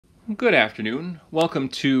Good afternoon. Welcome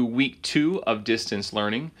to week 2 of distance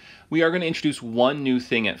learning. We are going to introduce one new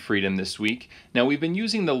thing at Freedom this week. Now, we've been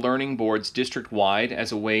using the learning boards district-wide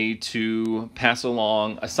as a way to pass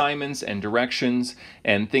along assignments and directions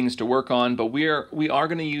and things to work on, but we are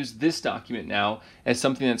going to use this document now as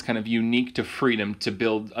something that's kind of unique to Freedom to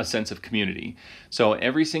build a sense of community. So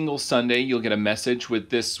every single Sunday you'll get a message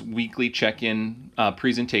with this weekly check-in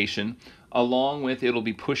presentation. Along with it'll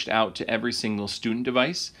be pushed out to every single student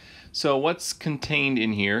device. So what's contained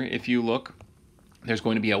in here, if you look, there's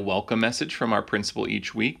going to be a welcome message from our principal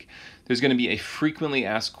each week. There's going to be a frequently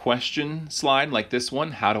asked question slide like this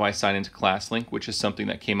one, how do I sign into ClassLink, which is something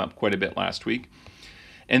that came up quite a bit last week.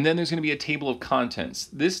 And then there's going to be a table of contents.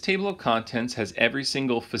 This table of contents has every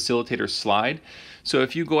single facilitator slide. So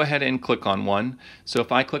if you go ahead and click on one, so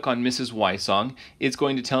if I click on Mrs. Wysong, it's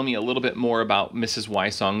going to tell me a little bit more about Mrs.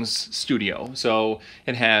 Wysong's studio. So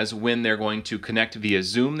it has when they're going to connect via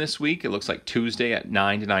Zoom this week. It looks like Tuesday at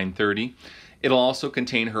 9 to 9:30. It'll also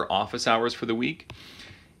contain her office hours for the week.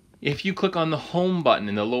 If you click on the home button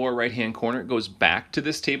in the lower right hand corner, it goes back to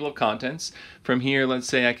this table of contents. From here, let's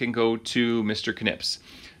say I can go to Mr. Knips.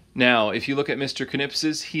 Now, if you look at Mr.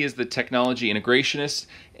 Knips's, he is the technology integrationist,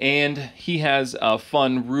 and he has a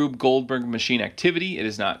fun Rube Goldberg machine activity. It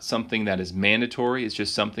is not something that is mandatory. It's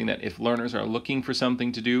just something that if learners are looking for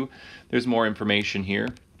something to do, there's more information here.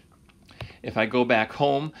 If I go back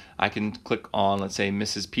home, I can click on, let's say,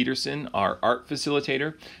 Mrs. Peterson, our art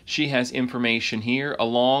facilitator. She has information here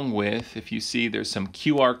along with, if you see, there's some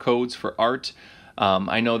QR codes for art.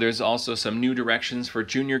 I know there's also some new directions for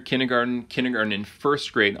junior kindergarten, and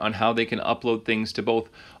first grade on how they can upload things to both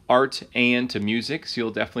art and to music. So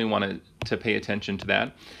you'll definitely want to pay attention to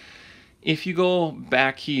that. If you go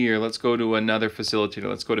back here, let's go to another facilitator.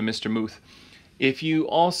 Let's go to Mr. Muth. If you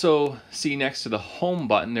also see next to the home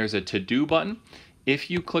button, there's a to-do button.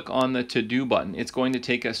 If you click on the to-do button, it's going to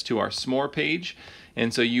take us to our SMORE page.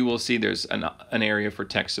 And so you will see there's an area for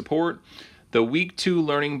tech support. The week 2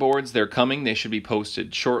 learning boards, they're coming. They should be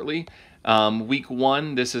posted shortly. Week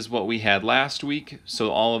 1, this is what we had last week. So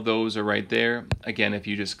all of those are right there. Again, if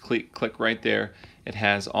you just click right there, it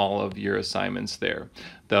has all of your assignments there.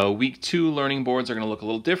 The week 2 learning boards are going to look a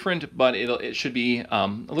little different, but it should be a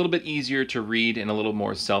little bit easier to read and a little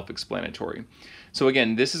more self-explanatory. So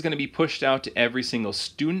again, this is going to be pushed out to every single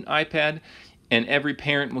student iPad, and every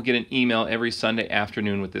parent will get an email every Sunday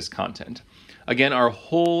afternoon with this content. Again, our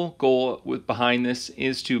whole goal behind this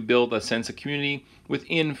is to build a sense of community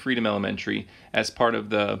within Freedom Elementary as part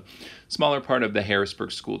of the smaller part of the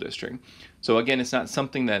Harrisburg School District. So again, it's not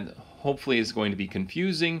something that hopefully is going to be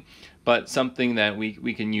confusing, but something that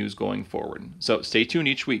we can use going forward. So stay tuned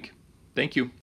each week. Thank you.